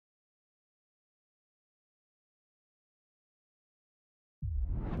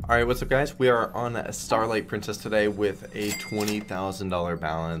Alright, what's up guys? We are on a Starlight Princess today with a $20,000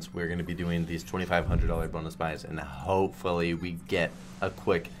 balance. We're going to be doing these $2,500 bonus buys and hopefully we get a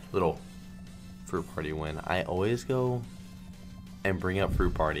quick little fruit party win. I always go and bring up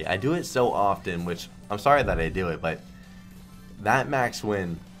fruit party. I do it so often, which I'm sorry that I do it, but that max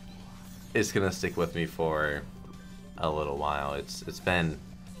win is going to stick with me for a little while. It's been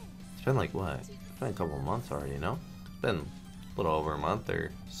like what? It's been a couple of months already, no? It's been a little over a month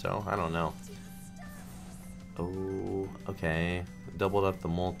or so, I don't know. Oh, okay. Doubled up the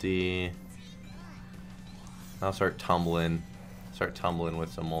multi. I'll start tumbling. Start tumbling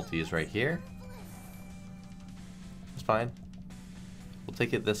with some multis right here. It's fine. We'll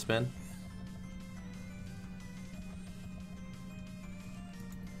take it this spin.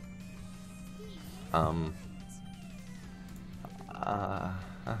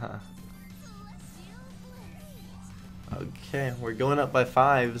 Okay, we're going up by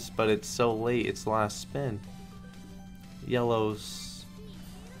 5s, but it's so late. It's last spin. Yellows.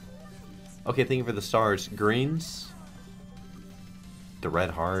 Okay, thank you for the stars. Greens. The red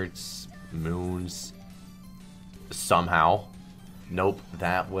hearts. Moons. Somehow. Nope,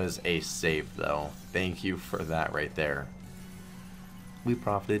 that was a save though. Thank you for that right there. We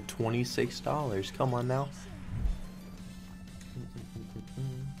profited $26. Come on now.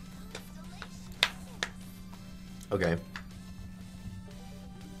 Okay.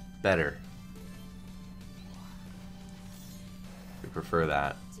 Better. We prefer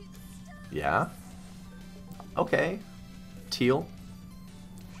that. Yeah? Okay. Teal?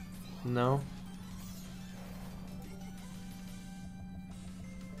 No.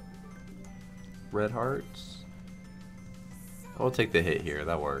 Red hearts? I'll take the hit here.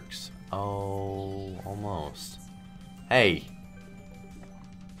 That works. Oh, almost. Hey!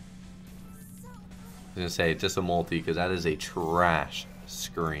 I was gonna say just a multi because that is a trash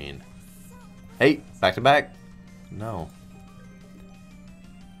screen. Hey, back to back. No.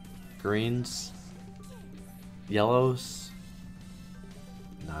 Greens. Yellows.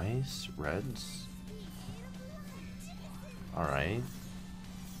 Nice. Reds. Alright.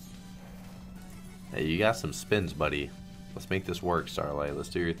 Hey, you got some spins, buddy. Let's make this work, Starlight. Let's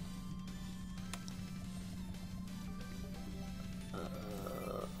do your...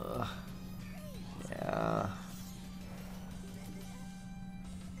 yeah.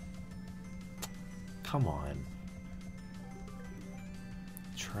 Come on.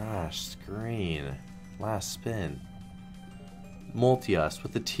 Trash screen. Last spin. Multi-us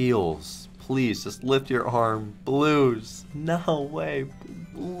with the teals. Please, just lift your arm. Blues. No way.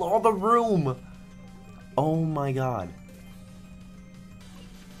 All the room. Oh my god.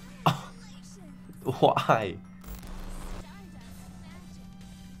 Why?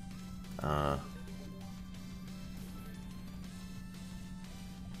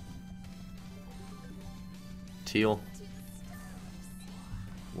 Teal.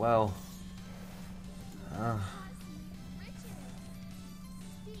 Well.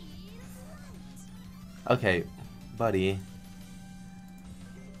 Okay, buddy.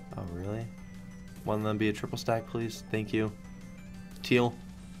 Oh, really? One of them be a triple stack, please? Thank you. Teal.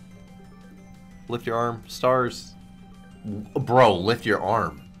 Lift your arm. Stars. Bro, lift your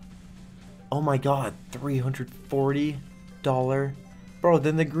arm. Oh my god. $340? Bro,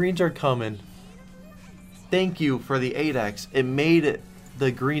 then the greens are coming. Thank you for the 8x. It made it the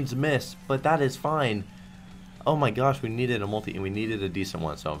greens miss, but that is fine. Oh my gosh, we needed a multi, and we needed a decent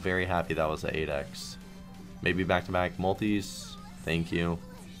one, so I'm very happy that was the 8x. Maybe back-to-back multis. Thank you.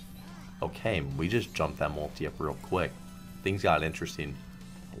 Okay, we just jumped that multi up real quick. Things got interesting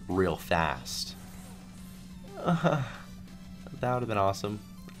real fast. That would have been awesome.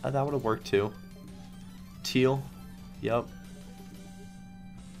 That would have worked too. Teal. Yep.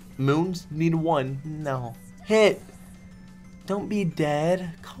 Moons need one. No. Hit. Don't be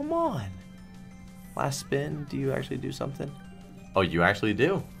dead. Come on. Last spin. Do you actually do something? Oh, you actually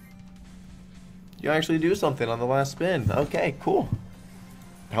do. You actually do something on the last spin. Okay, cool.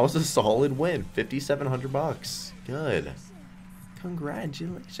 That was a solid win. 5,700 bucks. Good.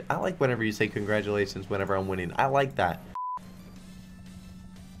 Congratulations. I like whenever you say congratulations whenever I'm winning. I like that.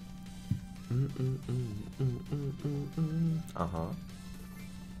 Uh-huh.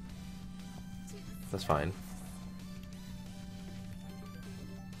 That's fine.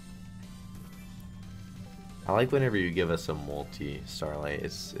 I like whenever you give us a multi, Starlight.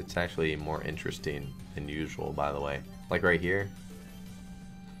 It's actually more interesting than usual, by the way. Like right here.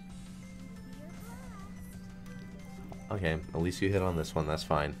 Okay, at least you hit on this one. That's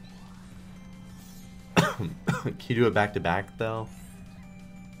fine. Can you do it back to back though?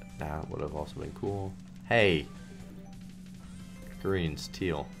 That would have also been cool. Hey! Greens,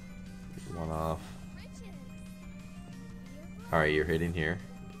 teal. One off. Alright, you're hitting here.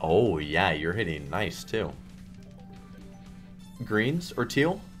 Oh, yeah, you're hitting nice, too. Greens or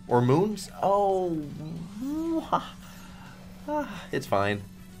teal? Or moons? Oh, it's fine.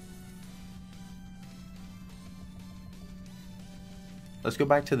 Let's go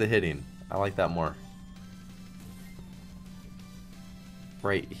back to the hitting. I like that more.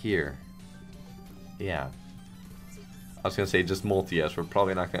 Right here. Yeah. I was going to say just multi-yes. We're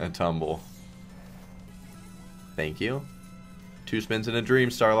probably not going to tumble. Thank you. 2 spins in a dream,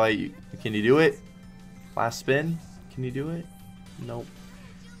 Starlight. Can you do it? Last spin? Can you do it? Nope.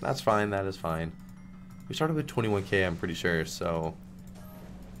 That's fine. That is fine. We started with 21k, I'm pretty sure. So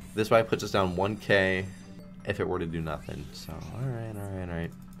this way puts us down 1k if it were to do nothing. So, alright, alright,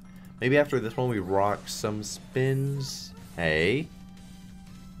 alright. Maybe after this one we rock some spins. Hey.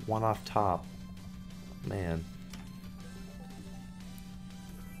 One off top. Man.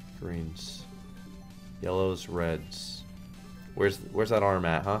 Greens. Yellows, reds. Where's that arm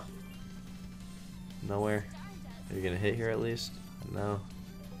at, huh? Nowhere. Are you gonna hit here at least? No.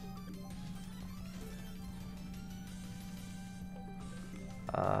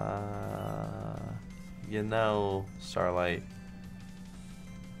 You know, Starlight.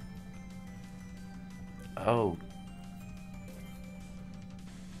 Oh.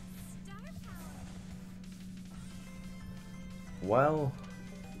 Well.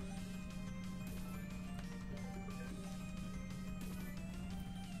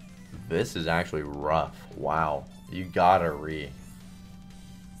 This is actually rough. Wow. You gotta re.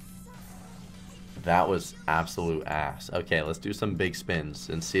 That was absolute ass. Okay, let's do some big spins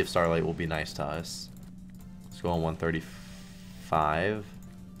and see if Starlight will be nice to us. Let's go on 135.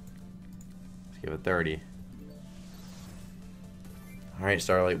 Let's give it 30. Alright,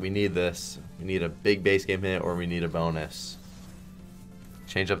 Starlight, we need this. We need a big base game hit or we need a bonus.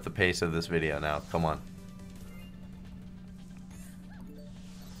 Change up the pace of this video now. Come on.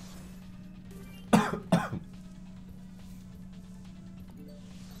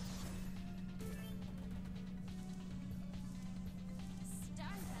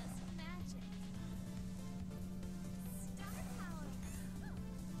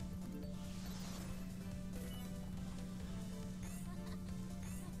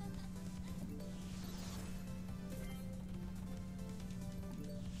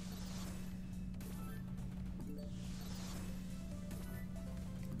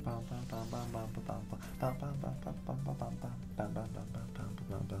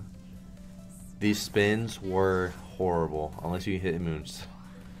 These spins were horrible, unless you hit moons.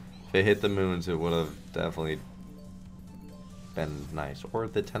 If it hit the moons, it would have definitely been nice. Or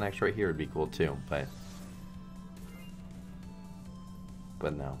the 10x right here would be cool too, but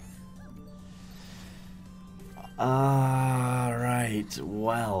no. Alright,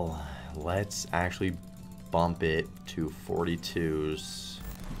 well, let's actually bump it to 42s.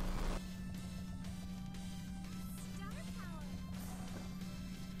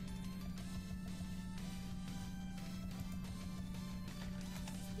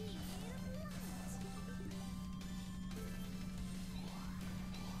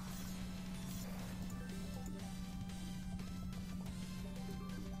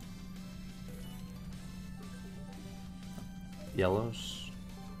 Yellows.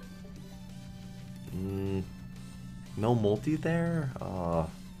 No multi there?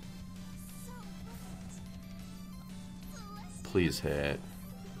 Please hit.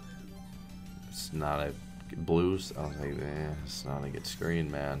 It's not a blues. I was like, it's not a good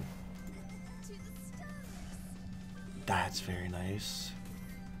screen, man. That's very nice.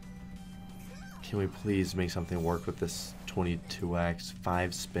 Can we please make something work with this 22x?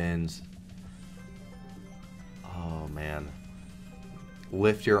 5 spins. Oh, man.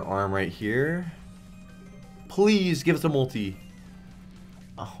 Lift your arm right here. Please give us a multi.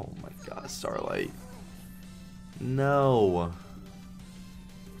 Oh my god, Starlight. No.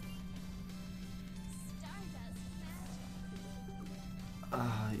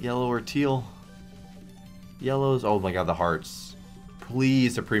 Yellow or teal? Yellows. Oh my god, the hearts.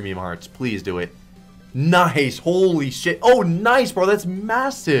 Please, the premium hearts. Please do it. Nice. Holy shit. Oh, nice, bro. That's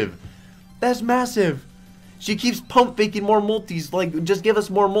massive. That's massive. She keeps pump faking more multis. Like, just give us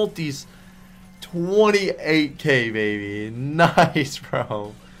more multis. 28k, baby. Nice,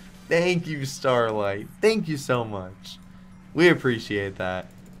 bro. Thank you, Starlight. Thank you so much. We appreciate that.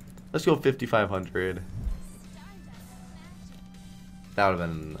 Let's go 5,500. That would have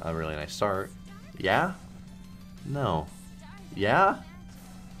been a really nice start. Yeah? No. Yeah?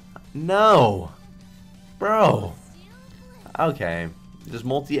 No. Bro. Okay. Just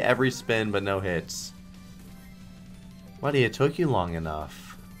multi every spin, but no hits. Buddy, it took you long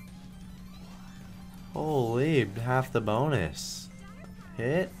enough. Holy, half the bonus.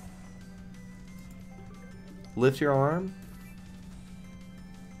 Hit. Lift your arm.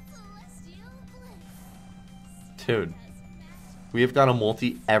 Dude, we have got a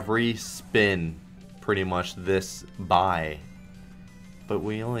multi every spin pretty much this buy. But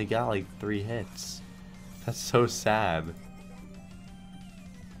we only got like 3 hits. That's so sad.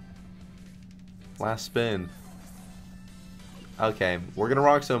 Last spin. Okay, we're gonna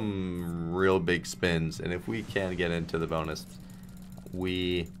rock some real big spins, and if we can get into the bonus,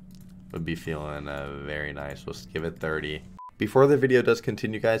 we would be feeling very nice. We'll just give it 30. Before the video does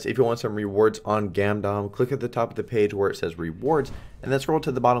continue, guys, if you want some rewards on Gamdom, click at the top of the page where it says rewards, and then scroll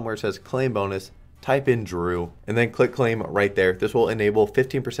to the bottom where it says claim bonus, type in Drew, and then click claim right there. This will enable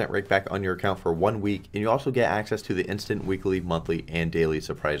 15% rake back on your account for 1 week, and you also get access to the instant weekly, monthly, and daily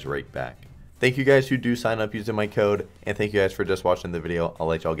surprise rake back. Thank you guys who do sign up using my code, and thank you guys for just watching the video. I'll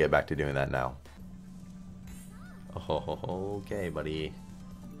let y'all get back to doing that now. Oh, okay, buddy.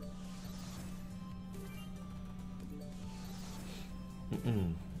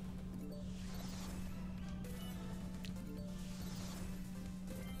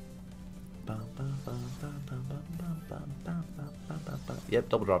 Yep,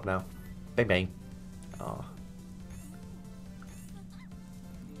 double drop now. Bang, bang. Oh.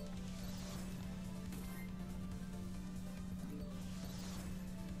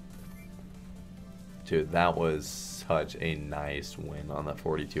 Dude, that was such a nice win on that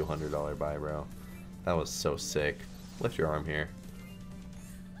 $4,200 buy, bro. That was so sick. Lift your arm here.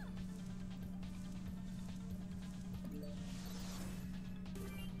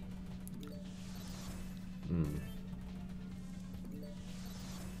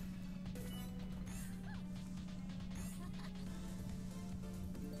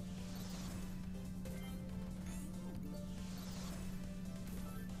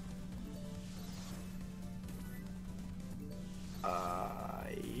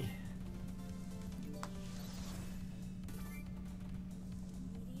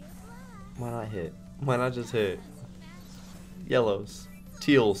 Why not hit? Why not just hit? Yellows.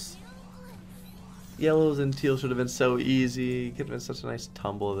 Teals. Yellows and teals should have been so easy. Could have been such a nice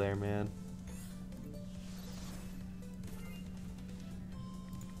tumble there, man.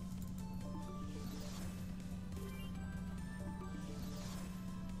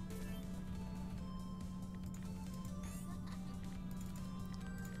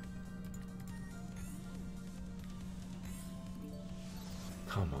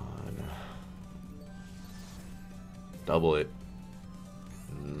 Come on. Double it.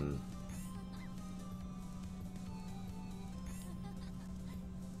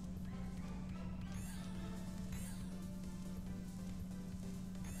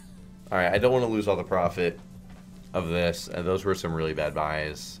 Alright, I don't want to lose all the profit of this. Those were some really bad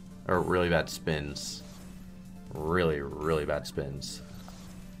buys. Or really bad spins. Really, really bad spins.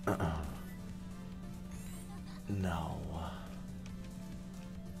 No.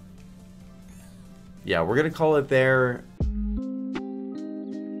 Yeah, we're going to call it there.